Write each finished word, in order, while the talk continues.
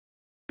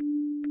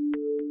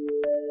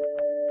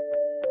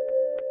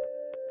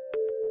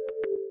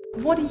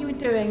What are you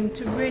doing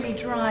to really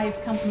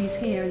drive companies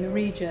here in the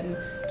region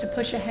to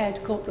push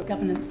ahead corporate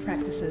governance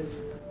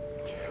practices?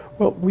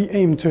 Well, we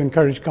aim to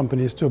encourage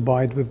companies to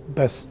abide with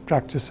best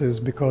practices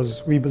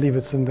because we believe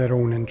it's in their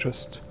own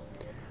interest.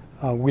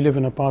 We live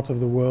in a part of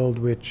the world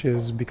which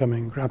is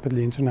becoming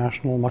rapidly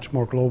international, much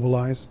more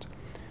globalized.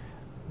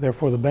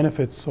 Therefore, the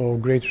benefits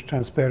of greater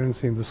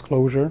transparency and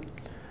disclosure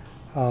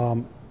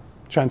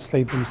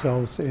translate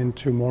themselves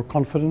into more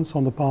confidence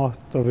on the part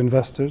of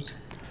investors.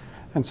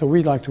 And so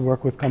we like to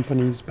work with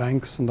companies,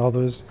 banks, and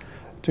others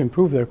to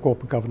improve their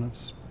corporate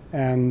governance.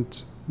 And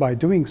by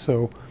doing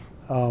so,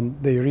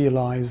 they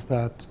realize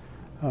that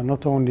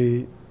not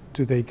only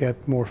do they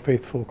get more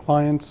faithful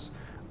clients,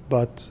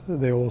 but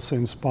they also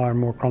inspire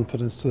more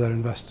confidence to their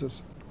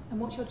investors. And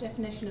what's your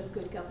definition of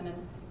good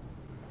governance?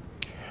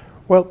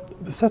 Well,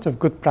 the set of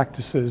good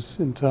practices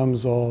in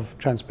terms of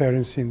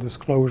transparency and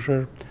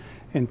disclosure,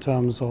 in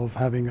terms of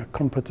having a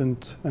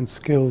competent and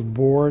skilled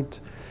board,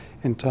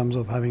 in terms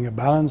of having a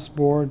balanced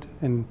board,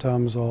 in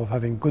terms of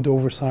having good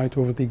oversight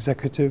over the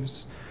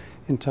executives,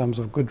 in terms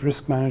of good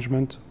risk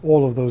management,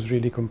 all of those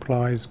really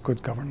comprise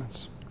good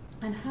governance.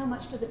 And how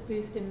much does it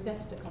boost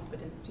investor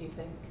confidence, do you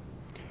think?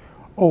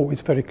 Oh,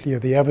 it's very clear.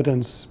 The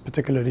evidence,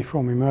 particularly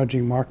from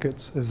emerging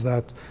markets, is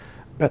that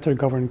better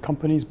governed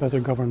companies,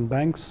 better governed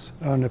banks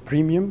earn a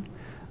premium,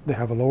 they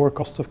have a lower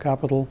cost of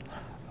capital,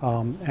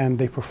 and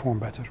they perform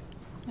better.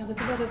 Now, there's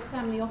a lot of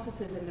family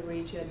offices in the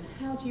region.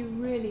 How do you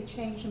really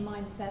change the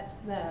mindset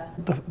there?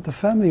 The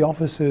family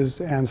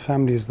offices and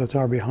families that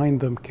are behind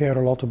them care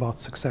a lot about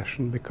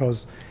succession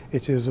because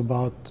it is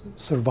about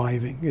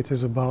surviving. It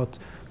is about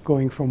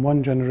going from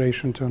one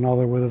generation to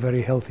another with a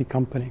very healthy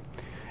company.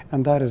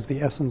 And that is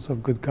the essence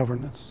of good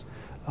governance,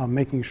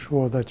 making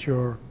sure that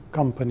your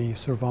company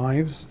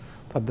survives,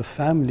 that the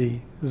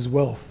family's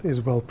wealth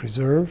is well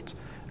preserved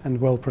and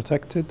well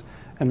protected,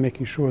 and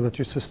making sure that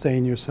you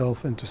sustain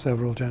yourself into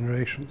several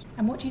generations.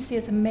 And what do you see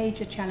as the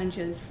major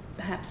challenges,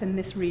 perhaps, in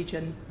this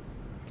region?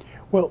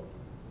 Well,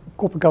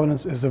 corporate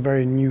governance is a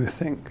very new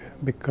thing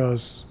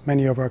because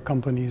many of our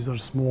companies are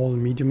small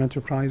and medium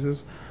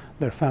enterprises,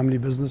 they're family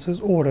businesses,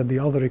 or at the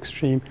other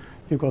extreme,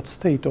 you've got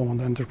state-owned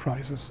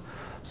enterprises.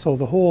 So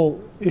the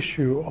whole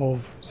issue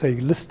of, say,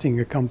 listing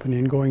a company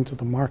and going to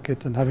the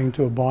market and having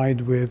to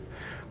abide with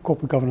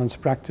corporate governance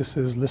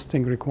practices,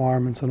 listing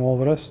requirements, and all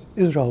the rest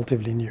is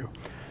relatively new.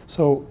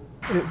 So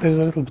there's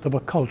a little bit of a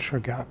culture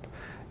gap.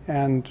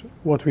 And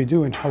what we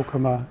do in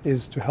Hawkamah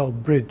is to help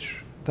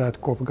bridge that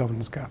corporate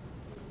governance gap.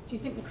 Do you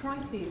think the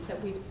crises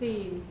that we've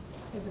seen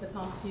over the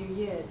past few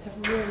years have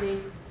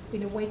really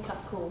been a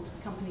wake-up call to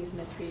companies in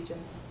this region?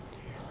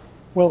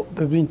 Well,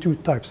 there have been two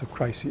types of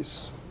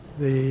crises.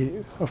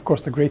 Of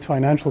course, the great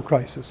financial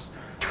crisis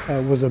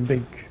was a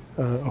big,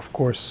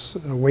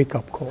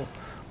 wake-up call.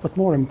 But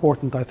more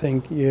important, I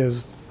think,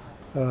 is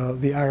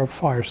the Arab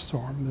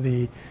firestorm,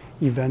 the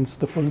events,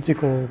 the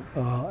political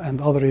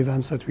and other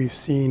events that we've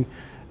seen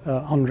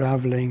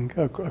unraveling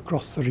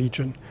across the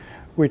region,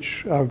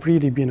 which have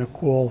really been a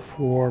call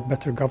for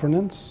better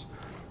governance,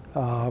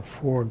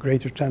 for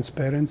greater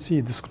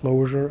transparency,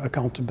 disclosure,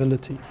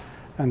 accountability.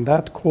 And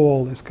that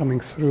call is coming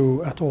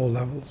through at all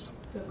levels.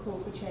 So a call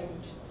for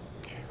change?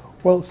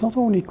 Well, it's not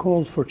only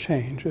called for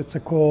change, it's a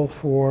call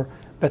for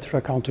better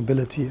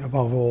accountability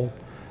above all,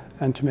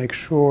 and to make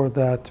sure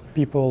that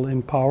people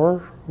in power,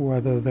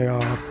 whether they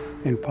are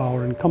in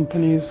power in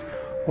companies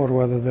or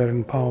whether they're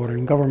in power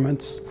in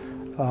governments,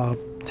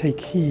 take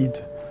heed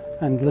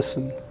and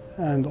listen,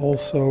 and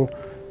also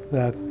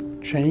that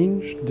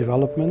change,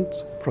 development,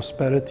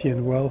 prosperity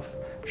and wealth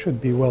should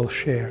be well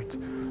shared,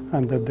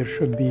 and that there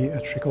should be a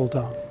trickle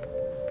down.